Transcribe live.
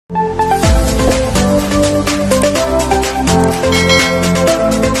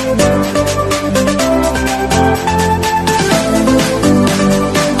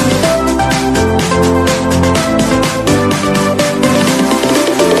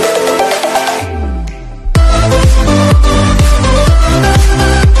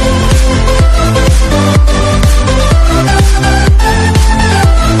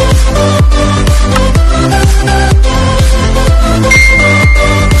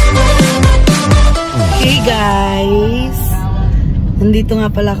Nandito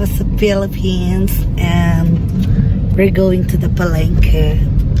nga pala ako sa Philippines and we're going to the Palengke.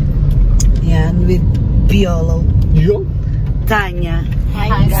 Yan, with Piolo, Tanya,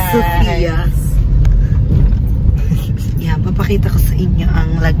 Sofia. Yan, papakita ko sa inyo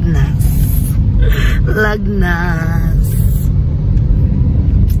ang Lagnas. Lagnas.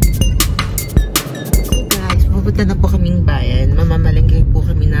 So guys, pupunta na po kaming bayan. Mamamalengke po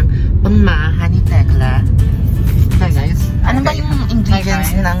kami ng pangmaha ni Tekla. Hi guys. Ano ba yung ingredients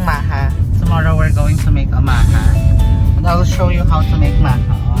ng maha? Tomorrow we're going to make a maha. And I will show you how to make maha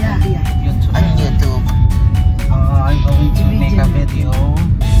on YouTube. On YouTube. I'm going to make a video.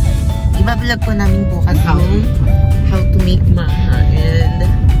 Iba-vlog po namin bukas yung how to make maha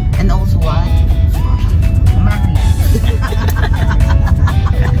and also what? Maha.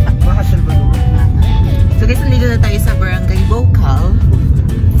 Maha Salvador. So guys, nandito na tayo sa Barangay Bocal.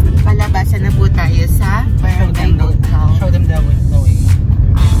 Palabasan na po tayo sa Barangay Bocal. Show them the way.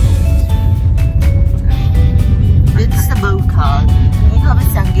 This is the Bocal. We have a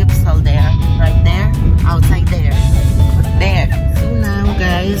Sanggipsal there. Right there. Outside there. There. So now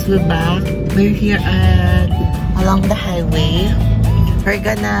guys, we're back. We're here at along the highway. We're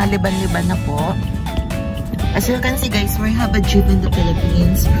gonna liban-liban na po. As you can see guys, we have a jeep in the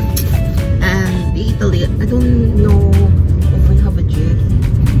Philippines. And Italy. I don't know if we have a jeep.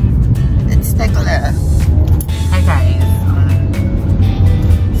 Let's take a look. Hi guys.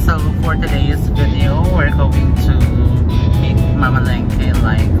 So for today's video, we're going to make mamalengke,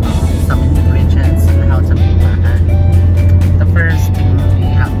 like some ingredients and how to make maha. The first thing we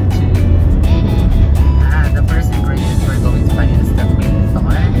have to, the first ingredient we're going to buy is the main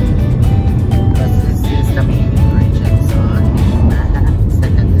flour. Because this is the main ingredients on maha.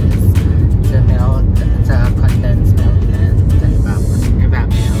 Second is the milk, the condensed milk, and the evap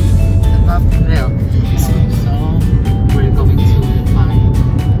milk. So we're going to buy.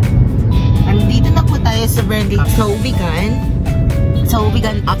 Andito na po tayo sa Barangay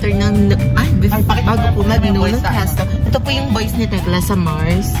Saubigan after ng bago po mag-inom ng pasta. Ito po yung boys ni Tekla sa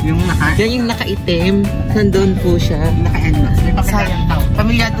Mars. Yung yung nakaitim. Nandun po siya. Naka-enmas. May pamilyadong tao.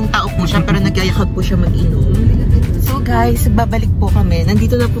 Pamilyadong tao po siya pero nagyayakap po siya mag-inom. So guys, babalik po kami.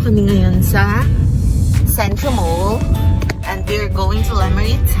 Nandito na po kami ngayon sa Central Mall. And we're going to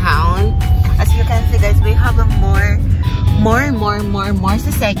Lemery Town. As you can see guys, we have a more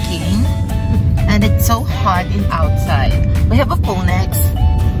sasaking. And it's so hot in outside. We have a Phonex,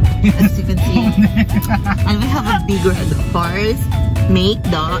 as you can see. And we have a big red horse, Make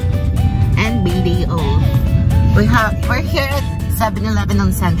Dog, and BDO. We're here at 7-Eleven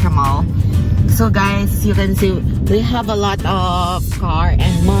on Central Mall. So guys, you can see we have a lot of car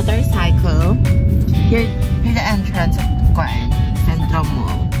and motorcycle. Here's the entrance of Central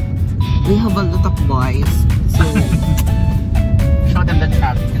Mall. We have a lot of boys. So show them the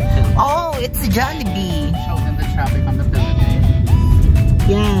traffic. oh, it's Jollibee. Show them the traffic on the Philippines.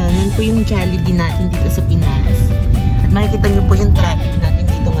 Yan, yan po yung Jollibee natin dito sa Pinas. At makikita niyo po yung traffic natin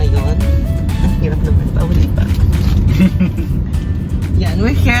dito ngayon. Ang hirap naman pa, huli pa. Yan,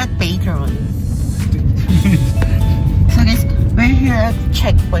 we're here at Patron. So guys, we're here at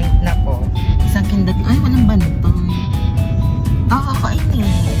checkpoint na po. Isang kindat. Ay, walang bantay.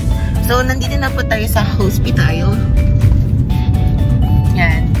 Kakainin. So, nandito na po tayo sa hospital.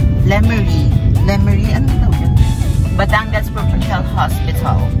 Yan. Lemery, ano daw yun? Batangas Provincial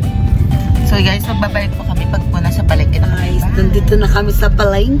Hospital. So guys, magbabalik po kami pag po nasa Palengke na kami. Guys, nandito na kami sa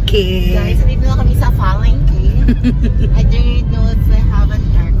Palengke. Guys, nandito na kami sa Palengke. I don't know if we have an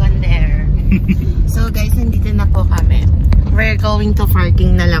aircon there. So guys, nandito na po kami. We're going to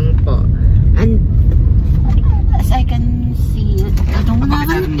parking na lang po. And as I can see, I don't have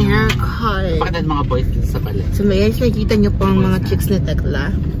an aircon. Bakit mga boys dito sa Palengke? So guys, nakikita nyo po ang mga chicks ni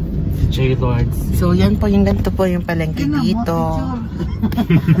Tekla. J-Lords. So yan po yung ganito po yung Palengke dito.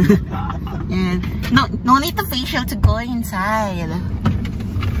 Yan. No need to facial to go inside.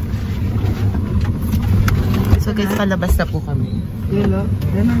 So guys, palabas na po kami. Hello.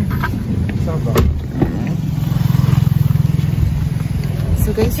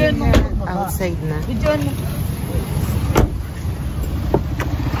 So guys, we're outside na.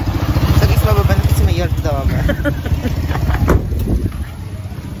 So guys, bababa na si Mayor Dog.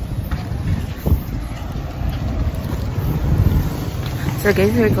 So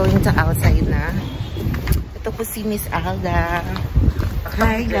guys, we're going to outside na. Ito po si Miss ALdah.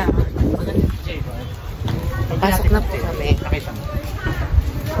 Hi guys. Pasok na po kami.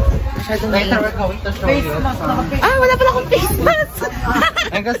 Masyadong Later we're going to show you. Wala pala akong face mask.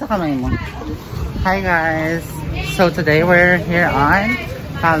 Ay, gusto kamay mo. Hi guys. So today we're here on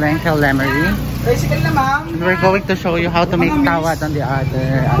Palengke Lemery. We're going to show you how to make tawad on the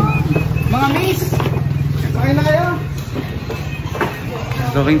other. Mga miss! Sakay na kayo!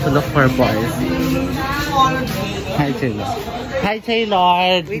 Going to look for boys. Hi, Taylor. Hi,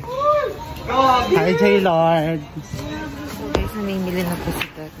 Taylor. Hi, Taylor. So guys, namimili na po si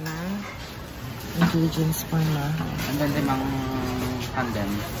Dad ng ingredients for lahat. And then limang tandem.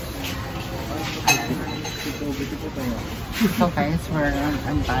 So guys,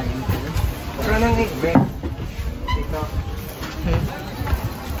 I'm buying this.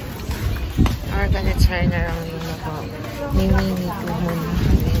 We're gonna try na lang yung ako. Mimimi ko muna.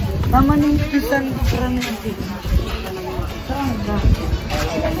 Mama nang pisan parang natin.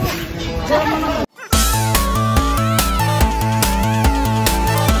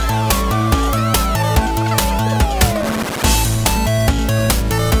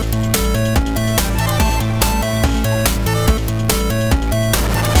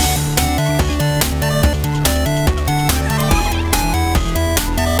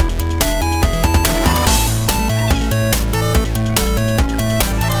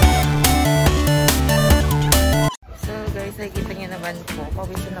 Nakikita niyo naman po,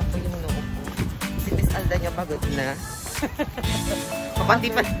 pawisan na po yung noo ko. Si Miss Alda niya pagod na.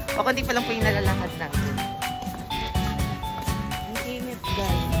 Pakunti pa lang po yung nalalakad namin. Ang init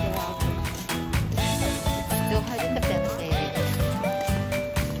guys. Still hard in the Palengke.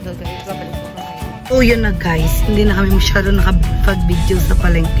 So guys, babalik po kami. So yun na guys, hindi na kami masyado nakapag-video sa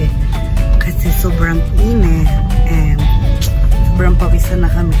Palengke. Kasi sobrang init. And sobrang pawisan na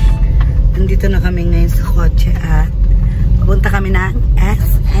kami. Nandito na kami ngayon sa kotse at pupunta kami ng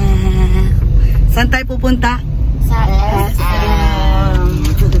SM. Saan tayo pupunta? Sa SM.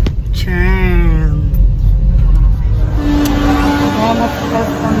 Charm.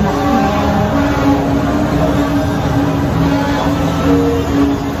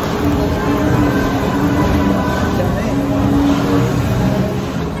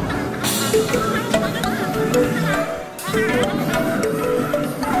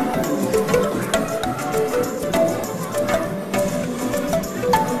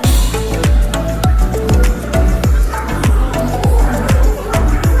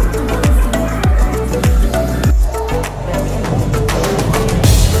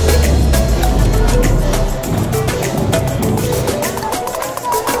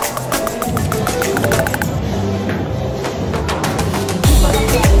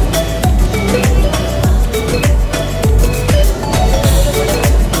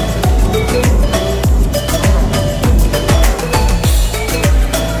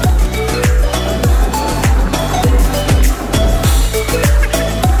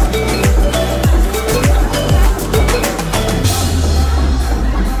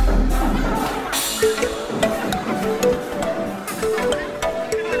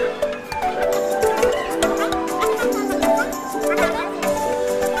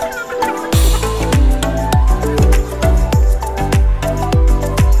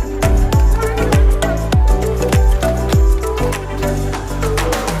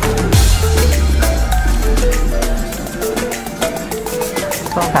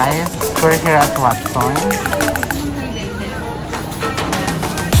 So guys, we're here at Watson.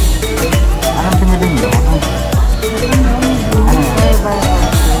 Anong pinili nyo?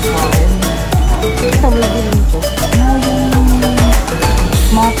 Ito mo din ito.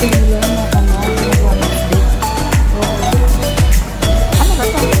 Ano ba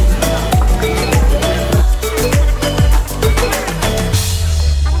ito?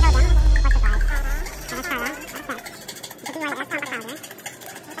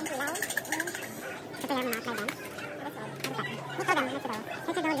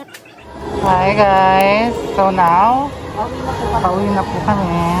 Hi guys! So now, pauwi na po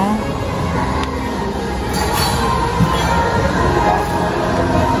kami.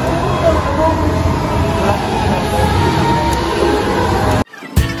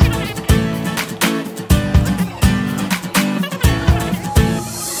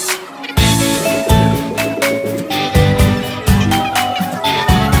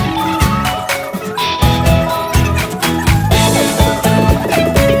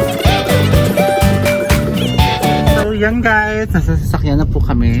 Yan guys, nasa sasakyan na po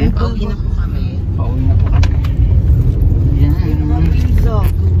kami. Pauwi na po kami. Pauwi na po kami. Yan.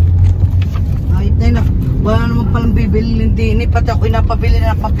 Ay, na, wala naman palang bibili din. Pati ako'y napabili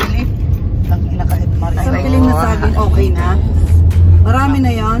na napabili. Ang inakait mo. Isang piling na saging, okay na? Marami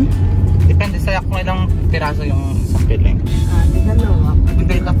na yan? Depende sa'yo kung ilang piraso yung isang piling. Dalawa.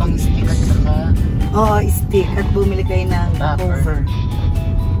 Bibili ka pang stick at saka... Oo, stick. At bumili kayo ng cover.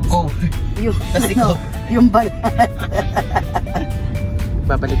 Cover? Yung, Kasi ano, yung balat.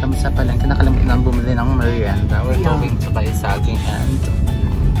 babalik kami sa Palengke. Nakalimutan lang bumili ng merienda. We're going to buy saging and...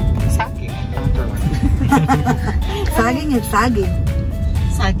 Saging? Saging is saging.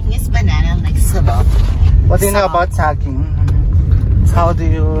 Saging is banana like sabak. What do you know about saging? How do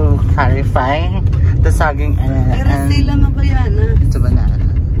you clarify the saging and Sila nga ba yan? the banana?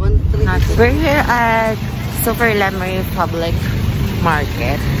 We're here at Super Lemery Public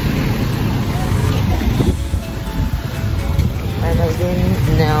Market. And I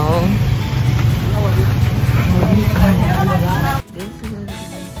didn't know.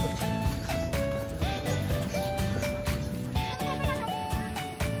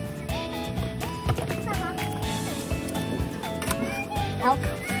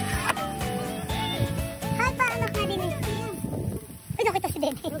 Hi, paano ka din eh? Ay, nakita si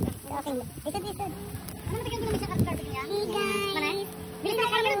Dede. Okay. Isod. Ano na bigyan ko naman siya kasi niya? Hey guys! Manay? Bilis na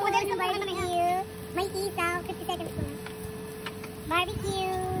kayo ng model sa barbecue. May isaw, 50 seconds ko na.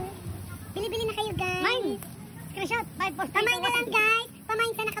 Barbecue. Bili-bili na kayo guys. Mine! Screenshot. Pamain na lang guys.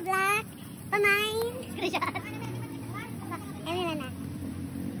 Pamain sa naka-black. Pamain. Screenshot.